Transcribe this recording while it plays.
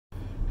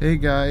Hey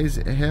guys,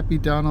 happy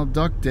Donald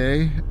Duck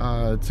Day.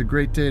 It's a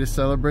great day to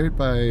celebrate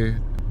by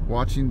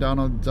watching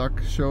Donald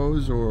Duck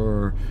shows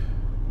or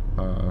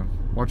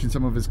watching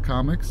some of his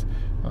comics.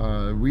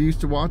 We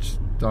used to watch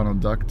Donald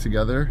Duck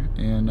together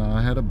and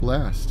had a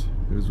blast.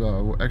 It was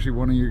actually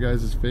one of your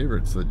guys'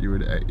 favorites that you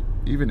would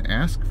even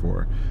ask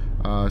for.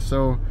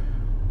 So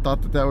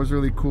thought that was a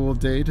really cool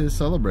day to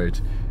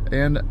celebrate.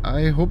 And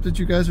I hope that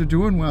you guys are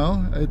doing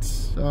well.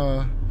 It's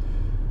the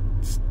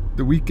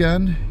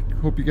weekend.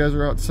 Hope you guys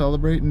are out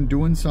celebrating,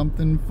 doing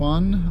something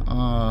fun.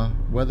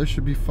 Weather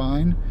should be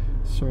fine,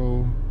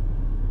 so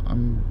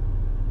I'm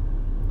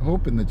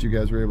hoping that you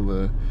guys were able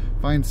to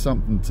find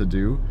something to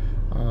do.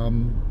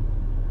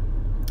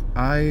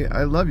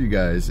 I love you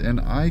guys, and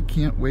I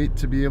can't wait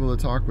to be able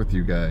to talk with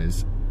you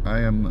guys. I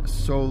am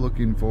so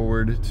looking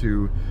forward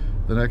to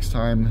the next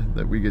time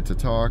that we get to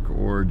talk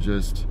or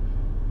just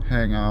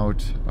hang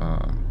out,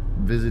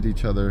 visit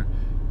each other,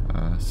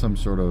 some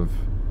sort of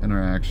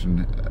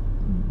interaction.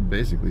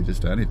 Basically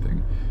just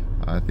anything.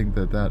 I think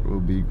that will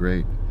be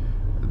great.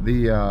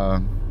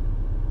 The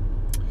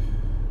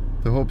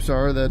hopes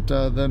are that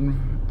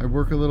then I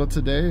work a little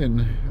today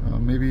and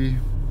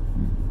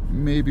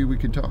maybe we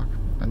can talk.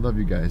 I love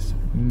you guys.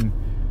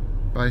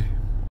 Bye.